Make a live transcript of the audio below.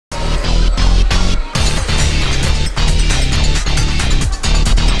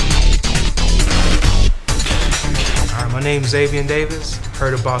name's Zabian Davis.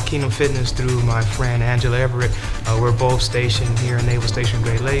 Heard about Kingdom Fitness through my friend Angela Everett. We're both stationed here in Naval Station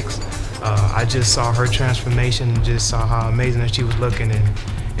Great Lakes. I just saw her transformation and just saw how amazing that she was looking,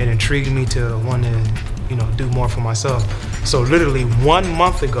 and it intrigued me to want to, do more for myself. So literally 1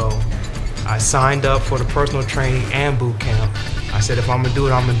 month ago, I signed up for the personal training and boot camp. I said, if I'm gonna do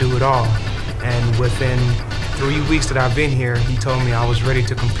it, I'm gonna do it all. And within 3 weeks that I've been here, he told me I was ready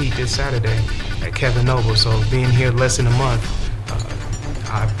to compete this Saturday at Kevin Noble. So being here less than a month,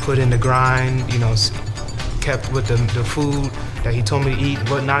 I put in the grind, kept with the food that he told me to eat,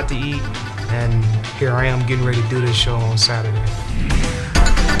 what not to eat, and here I am getting ready to do this show on Saturday.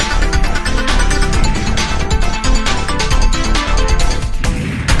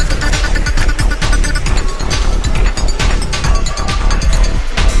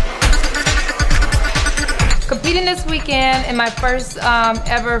 Competing this weekend in my first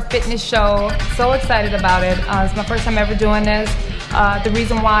ever fitness show. So excited about it. It's my first time ever doing this. The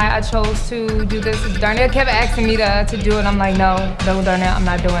reason why I chose to do this is Darnell kept asking me to do it. I'm like, no, Darnell, I'm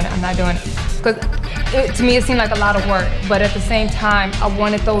not doing it. Because to me it seemed like a lot of work, but at the same time, I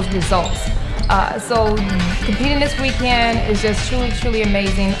wanted those results. So competing this weekend is just truly, truly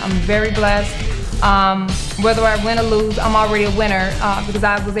amazing. I'm very blessed. Whether I win or lose, I'm already a winner because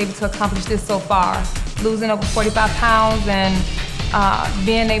I was able to accomplish this so far. Losing over 45 pounds and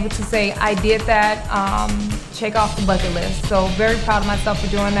being able to say I did that, check off the bucket list. So very proud of myself for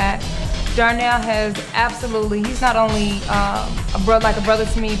doing that. Darnell has absolutely, he's not only like a brother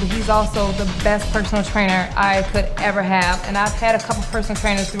to me, but he's also the best personal trainer I could ever have. And I've had a couple personal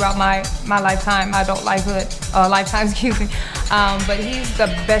trainers throughout my lifetime, my adult lifetime, excuse me. But he's the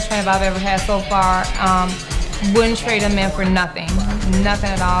best trainer I've ever had so far. Wouldn't trade him in for nothing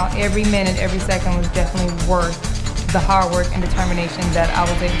at all. Every minute, every second was definitely worth the hard work and determination that I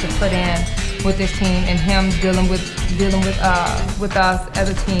was able to put in with this team, and him dealing with us as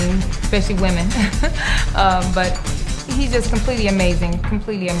a team, especially women. But he's just completely amazing,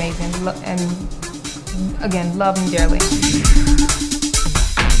 and again, love him dearly.